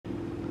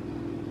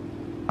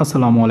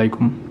আসসালামু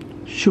আলাইকুম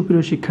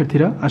সুপ্রিয়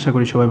শিক্ষার্থীরা, আশা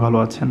করি সবাই ভালো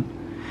আছেন।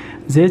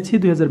 JSC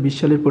 2020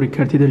 সালের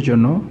পরীক্ষার্থীদের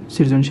জন্য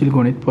সৃজনশীল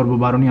গণিত পর্ব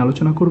 12 নিয়ে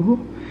আলোচনা করব।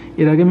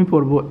 এর আগে আমি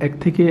পর্ব 1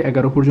 থেকে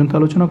 11 পর্যন্ত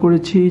আলোচনা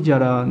করেছি।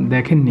 যারা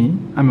দেখেননি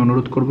আমি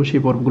অনুরোধ করব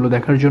সেই পর্বগুলো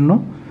দেখার জন্য,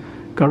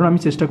 কারণ আমি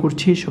চেষ্টা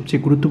করছি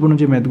সবচেয়ে গুরুত্বপূর্ণ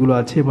যে ম্যাথগুলো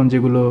আছে এবং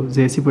যেগুলো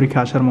JSC পরীক্ষা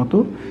আসার মতো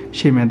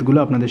সেই ম্যাথগুলো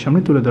আপনাদের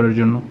সামনে তুলে ধরার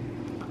জন্য।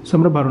 সো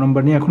আমরা 12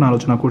 নম্বর নিয়ে এখন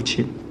আলোচনা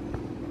করছি।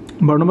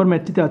 12 নম্বর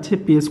ম্যাথটিতে আছে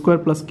p² +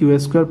 q²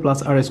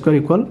 + r²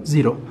 =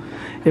 0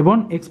 এবং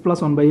x +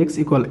 1/x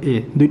 = a,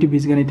 দুইটি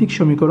বীজগাণিতিক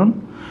সমীকরণ।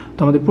 তো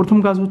আমাদের প্রথম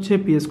কাজ হচ্ছে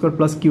p² +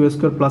 q²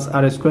 +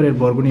 r² এর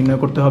বর্গ নির্ণয়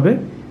করতে হবে।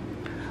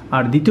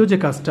 আর দ্বিতীয় যে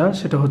কাজটা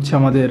সেটা হচ্ছে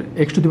আমাদের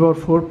x⁴ +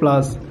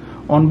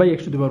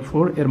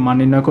 1/x⁴ এর মান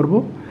নির্ণয় করব।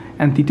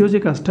 অ্যান্ড তৃতীয় যে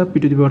কাজটা p⁶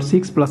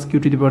 +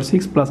 q⁶ +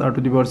 r⁶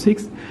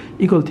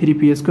 =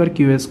 3p² q²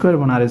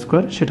 এবং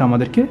r² সেটা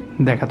আমাদেরকে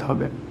দেখাতে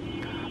হবে।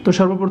 তো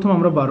সর্বপ্রথম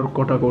আমরা 12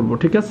 কটা করব,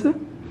 ঠিক আছে?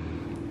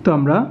 তো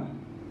আমরা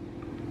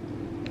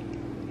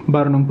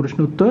 12 নং প্রশ্ন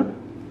উত্তর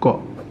ক,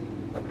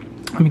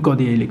 আমি ক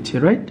দিয়েই লিখছি,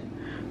 রাইট?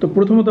 তো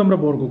প্রথমত আমরা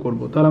বর্গ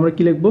করব, তাহলে আমরা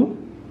কি লিখব?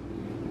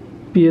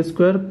 p² +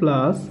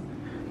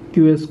 q²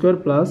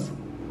 +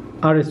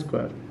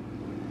 r²।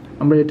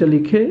 আমরা এটা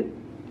লিখে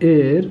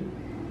এর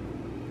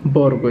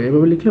বর্গ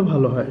এভাবে লিখে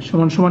ভালো হয়,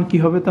 সমান সমান কি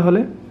হবে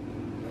তাহলে?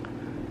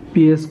 p²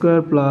 +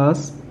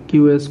 q²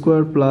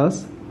 +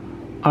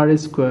 r²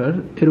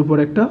 এর উপর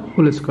একটা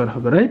হোল স্কয়ার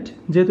হবে, রাইট?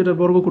 যেহেতু এটা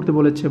বর্গ করতে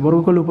বলেছে, বর্গ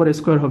করলে উপর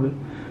স্কয়ার হবে,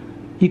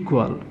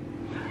 ইকুয়াল।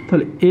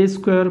 তাহলে a²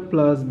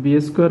 + b²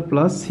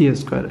 +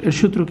 c² এর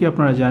সূত্র কি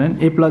আপনারা জানেন?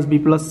 a + b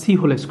 + c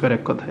whole square,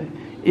 এক কথায়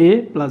a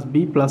 + b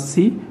 + c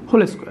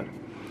whole square.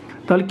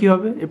 তাহলে কি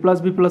হবে? a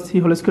 + b + c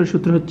whole square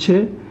সূত্র হচ্ছে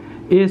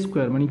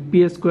a² মানে p²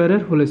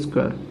 এর হোল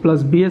স্কয়ার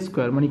 + b²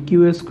 মানে q²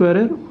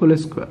 এর হোল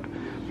স্কয়ার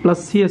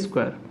 +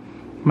 c²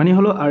 মানে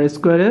হলো r²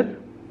 এর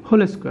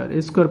whole square.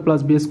 a²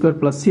 + b²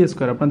 +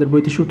 c², আপনাদের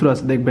বইতে সূত্র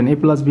আছে, দেখবেন a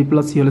 + b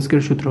 + c whole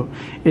square সূত্র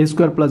a²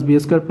 + b²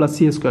 + c²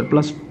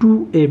 +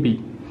 2ab,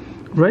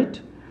 right?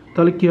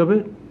 তাহলে কি হবে?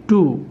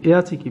 2 a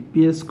আছে কি p²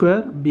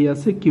 b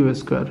আছে q²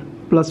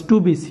 +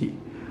 2bc,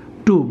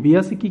 2b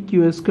আছে কি q²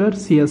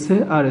 c আছে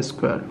r²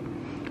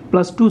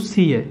 +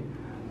 2ca,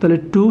 তাহলে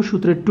 2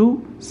 সূত্রে 2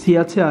 c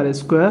আছে r²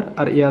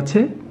 আর a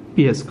আছে p²।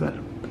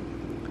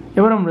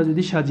 এবার আমরা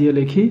যদি সাজিয়ে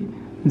লিখি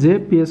যে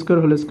p²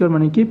 হোল স্কয়ার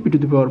মানে কি p⁴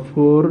 +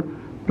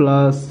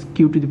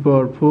 q⁴ +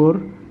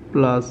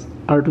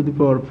 r⁴ +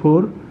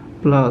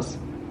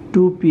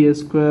 2p²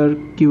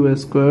 q²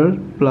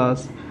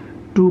 +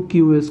 2q²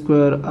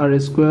 r²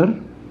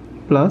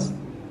 +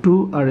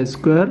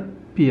 2r²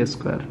 p²।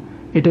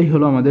 এটাই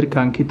হলো আমাদের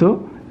কাঙ্ক্ষিত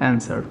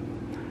অ্যান্সার।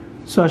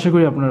 সো আশা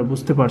করি আপনারা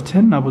বুঝতে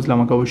পারছেন, না বুঝলে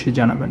আমাকে অবশ্যই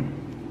জানাবেন।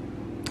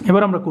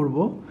 এবার আমরা করব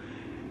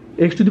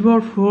x⁴ +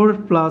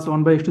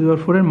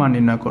 1/x⁴ এর মান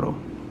নির্ণয় করো।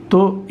 তো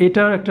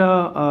এটার একটা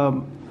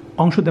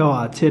অংশ দেওয়া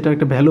আছে, এটা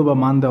একটা ভ্যালু বা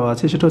মান দেওয়া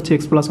আছে, সেটা হচ্ছে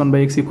x +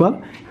 1/x =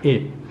 a।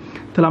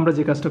 তাহলে আমরা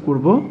যে কাজটা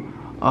করব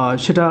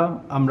সেটা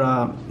আমরা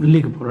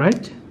লিখব,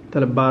 রাইট?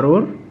 তাহলে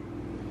 12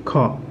 খ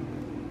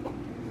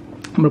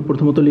আমরা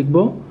প্রথমত লিখব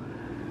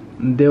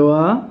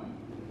দেওয়া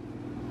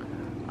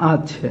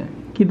আছে,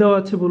 কি দেওয়া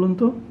আছে বলুন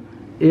তো?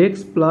 x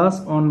 +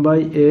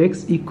 1/x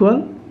 =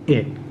 a,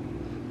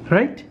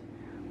 right?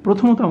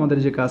 প্রথমত আমাদের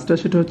যে কাজটা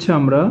সেটা হচ্ছে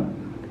আমরা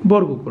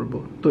বর্গ করব।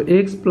 তো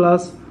x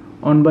 +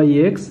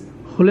 1/x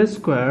whole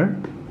square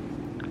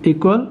 =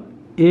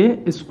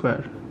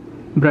 a²,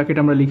 bracket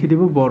আমরা লিখে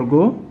দিব বর্গ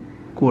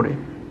করে,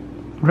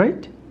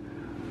 রাইট?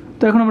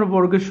 তো এখন আমরা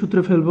বর্গের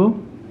সূত্রে ফেলবো,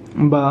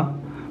 বা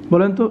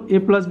বলেন তো a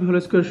 + b হোল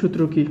স্কয়ার সূত্র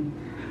কি?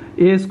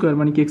 a²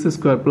 মানে কি x²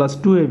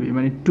 + 2ab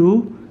মানে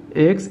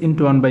 2x ×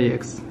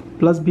 1/x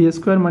 + b²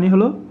 মানে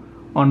হলো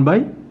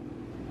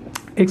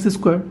 1/x²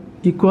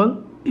 =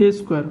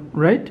 a²,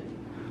 রাইট?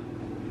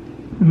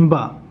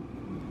 বা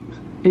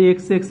এই x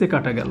এ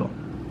কাটা গেল,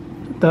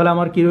 তাহলে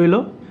আমার কি রইল?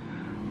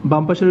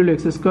 বাম পাশে রইল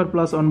x²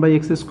 +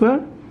 1/x²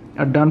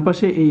 আর ডান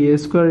পাশে এই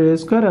a²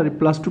 আর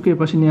 +2 কে এই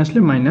পাশে নিয়ে আসলে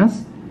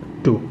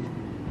 -2,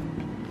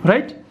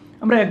 রাইট?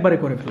 আমরা একবারে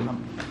করে ফেললাম,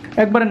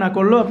 একবারে না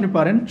করলেও আপনি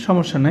পারেন,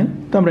 সমস্যা নাই।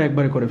 তো আমরা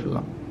একবারে করে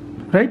ফেললাম,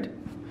 রাইট?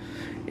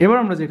 এবার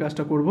আমরা যে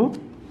কাজটা করব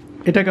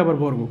এটাকে আবার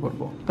বর্গ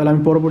করব। তাহলে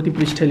আমি পরবর্তী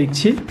পৃষ্ঠায়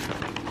লিখছি,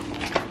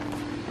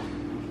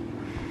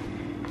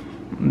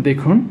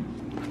 দেখুন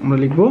আমরা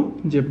লিখব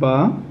যে বা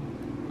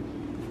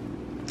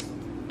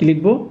কি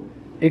লিখব?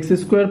 x²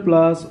 +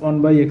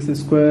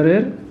 1/x²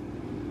 এর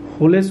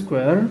whole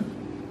square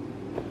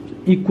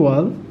 =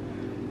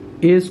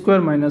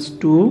 a²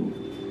 - 2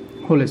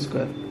 whole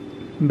square,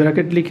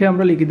 bracket লিখে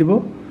আমরা লিখে দিব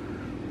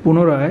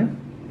পুনরায়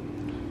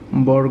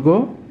বর্গ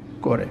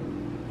করে।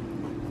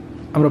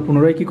 আমরা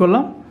পুনরায় কি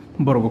করলাম?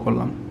 বর্গ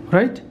করলাম,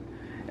 রাইট?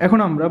 এখন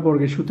আমরা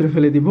বর্গের সূত্রে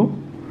ফেলে দিব।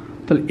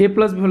 তাহলে a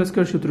 + b হোল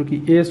স্কয়ার সূত্র কি?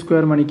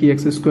 a² মানে কি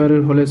x²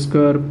 এর হোল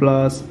স্কয়ার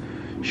প্লাস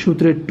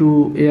সূত্রে 2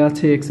 a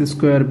আছে x²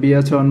 b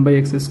আছে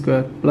 1/x²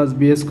 +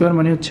 b²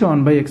 মানে হচ্ছে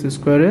 1/x²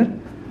 এর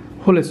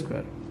হোল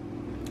স্কয়ার,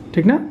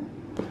 ঠিক না?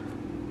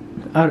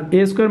 আর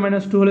a²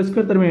 - 2 হোল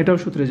স্কয়ার, তার মানে এটাও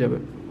সূত্রে যাবে।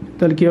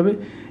 তাহলে কি হবে?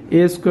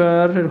 a²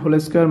 এর হোল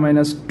স্কয়ার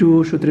 -2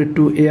 সূত্রে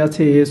 2 a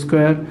আছে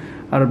a²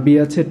 আর বি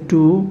আছে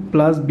 2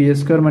 প্লাস বি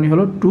স্কোয়ার মানে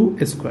হলো 2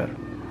 স্কোয়ার,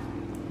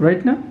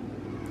 রাইট না?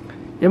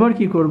 এবার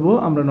কি করব,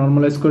 আমরা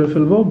নর্মালাইজ করে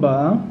ফেলবো, বা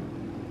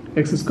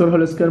এক্স স্কোয়ার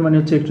হোল স্কোয়ার মানে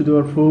হচ্ছে x to the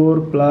power 4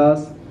 plus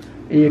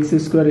এই এক্স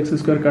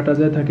স্কোয়ার কাটা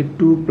যায়, থাকে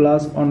 2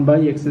 প্লাস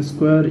 1/x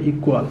স্কোয়ার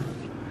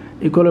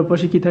ইকুয়ালের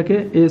পাশে কি থাকে,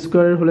 এ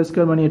স্কোয়ারের হোল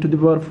স্কোয়ার মানে a to the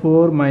power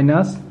 4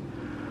 minus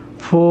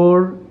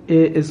 4a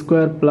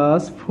square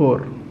plus 4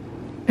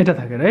 এটা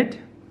থাকে, রাইট?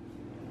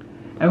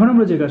 এখন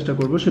আমরা যে কাজটা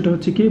করব সেটা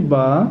হচ্ছে কি,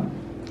 বা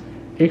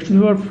x to the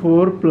power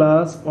 4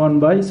 plus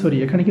 1/,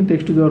 এখানে কিন্তু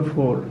x টু দি পাওয়ার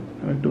 4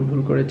 আমি একটু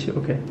ভুল করেছি,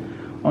 ওকে,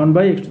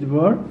 1/x to the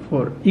power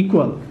 4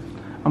 equal,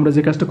 আমরা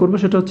যে কাজটা করব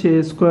সেটা হচ্ছে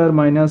a square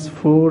minus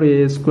 4a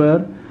square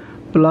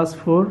plus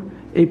 4,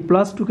 এই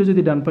প্লাস 2কে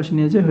যদি ডান পাশে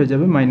নিয়ে যায় হয়ে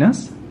যাবে মাইনাস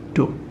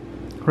 2,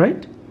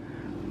 রাইট?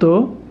 তো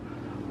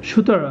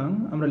সুতরাং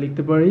আমরা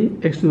লিখতে পারি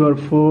x to the power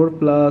 4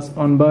 plus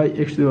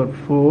 1/x to the power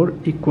 4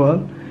 equal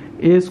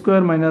a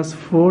square minus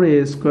 4a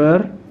square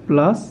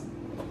plus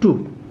 2,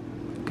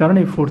 কারণ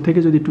এই 4 থেকে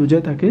যদি 2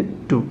 যায় থাকে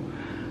 2।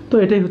 তো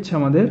এটাই হচ্ছে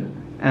আমাদের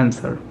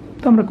অ্যান্সার।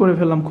 তো আমরা করে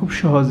ফেললাম খুব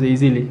সহজে,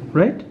 ইজিলি,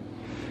 রাইট?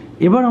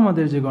 এবার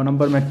আমাদের যে গ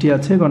নম্বর ম্যাথটি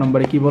আছে, গ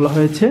নম্বরে কি বলা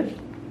হয়েছে,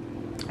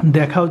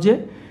 দেখাও যে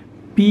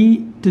p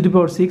to the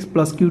power 6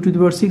 plus q to the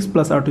power 6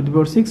 plus r to the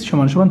পাওয়ার 6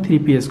 সমান সমান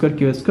 3p square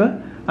q square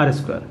r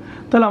square.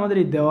 তাহলে আমাদের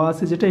এই দেওয়া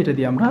আছে যেটা, এটা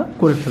দিয়ে আমরা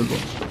করে ফেলবো,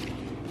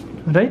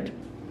 রাইট?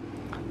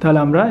 তাহলে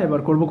আমরা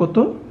এবার করব কত,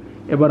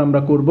 এবার আমরা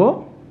করব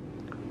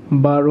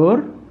 12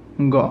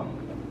 গ।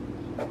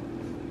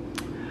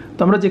 তো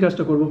আমরা যে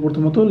কাজটা করব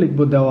প্রথমত লিখব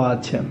দেওয়া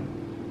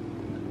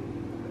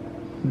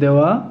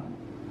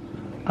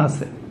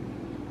আছে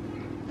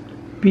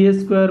p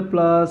square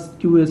plus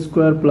q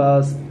square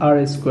plus r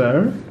square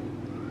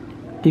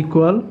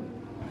equal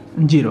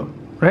 0,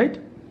 right?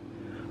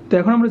 তো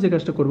এখন আমরা যে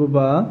কাজটা করব,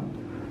 বা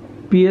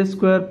p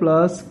square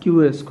plus q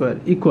square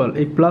equal,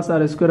 এই প্লাস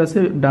r স্কোয়ার আছে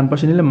ডান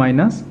পাশে নিলে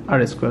মাইনাস r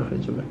স্কোয়ার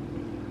হয়ে যাবে,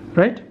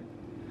 রাইট?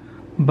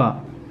 বা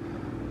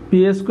p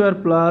স্কোয়ার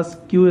প্লাস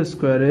q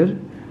স্কোয়ারের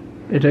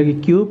এটাকে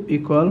কিউব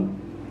ইকুয়াল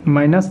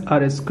মাইনাস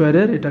r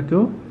স্কোয়ারের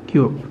এটাকেও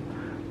কিউব।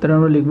 তাহলে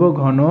আমরা লিখব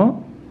ঘন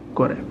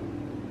করে,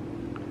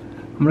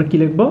 আমরা কি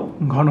লিখব,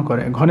 ঘন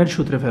করে, ঘনের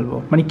সূত্রে ফেলবো,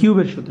 মানে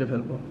কিউবের সূত্রে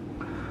ফেলবো।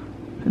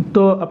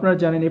 তো আপনারা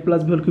জানেন a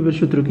প্লাস b হোল কিউবের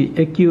সূত্র কি,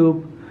 a কিউব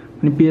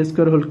মানে p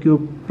square whole cube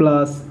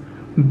plus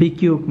b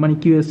cube মানে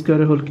q square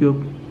whole cube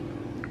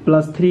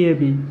plus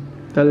 3ab,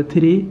 তাহলে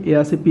 3a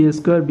আছে p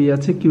স্কোয়ার, b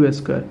আছে q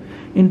square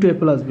into a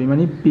plus b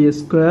মানে p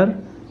square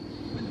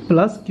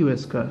plus q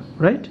square,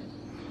 right?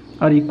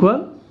 আর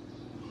equal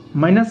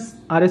minus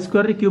r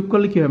স্কোয়ারের cube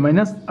করলে কি হয়,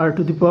 minus r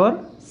to the পাওয়ার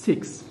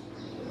 6,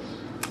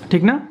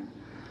 ঠিক না?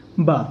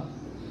 বা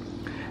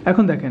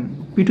এখন দেখেন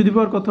p টু দি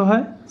পাওয়ার কত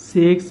হয়,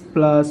 6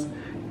 plus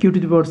q to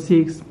the power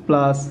 6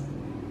 plus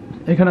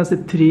এখানে আছে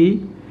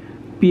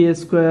 3p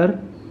square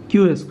q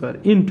square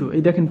into,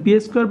 এই দেখেন p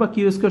স্কোয়ার বা q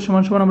স্কোয়ার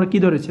সমান সমান আমরা কি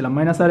ধরেছিলাম,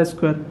 মাইনাস r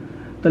স্কোয়ার।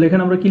 তাহলে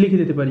এখানে আমরা কি লিখে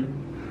দিতে পারি,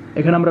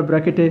 এখানে আমরা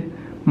ব্র্যাকেটে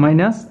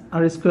মাইনাস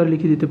r স্কোয়ার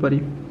লিখে দিতে পারি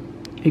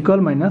equal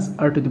minus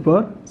r to the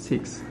power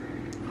 6,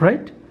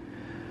 right?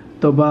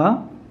 তো বা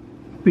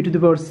p to the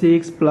power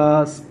 6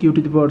 plus q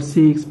to the power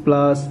 6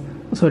 plus,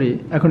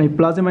 এখন এই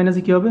প্লাসে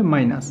মাইনাসে কি হবে,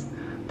 মাইনাস,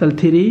 তাহলে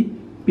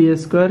 3p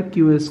square q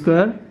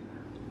square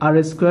r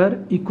square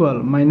equal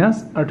minus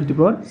r to the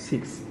পাওয়ার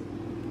 6।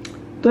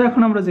 তো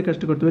এখন আমরা যে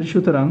কাজটা করতে পারি,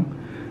 সুতরাং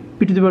p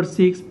to the power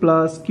 6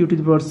 plus q to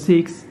the পাওয়ার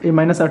 6 এই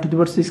মাইনাস r টু দি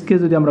পাওয়ার 6কে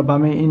যদি আমরা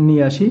বামে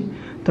নিয়ে আসি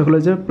তাহলে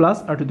হয়ে যাবে plus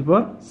r to the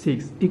power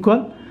 6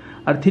 equal,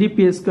 R 3p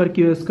square q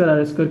square r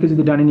স্কোয়ারকে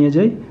যদি ডানে নিয়ে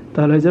যাই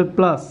তাহলে হয়ে যাবে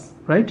plus,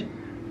 right,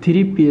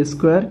 3p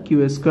square q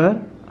square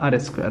r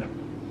square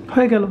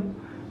হয়ে গেল।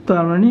 তো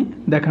আমরা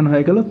দেখানো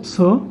হয়ে গেল,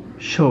 সো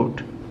শর্ট,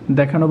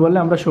 দেখানো বললে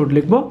আমরা শর্ট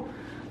লিখবো,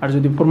 আর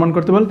যদি প্রমাণ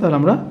করতে বলে তাহলে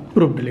আমরা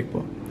প্রুফড লিখবো।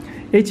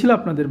 এই ছিল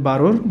আপনাদের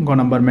 12 গ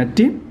নাম্বার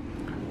ম্যাথটি।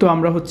 তো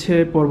আমরা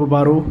পর্ব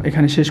 12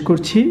 এখানে শেষ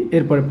করছি,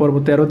 এরপরে পর্ব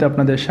 13তে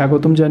আপনাদের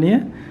স্বাগতম জানিয়ে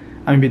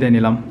আমি বিদায়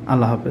নিলাম।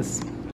 আল্লাহ হাফেজ।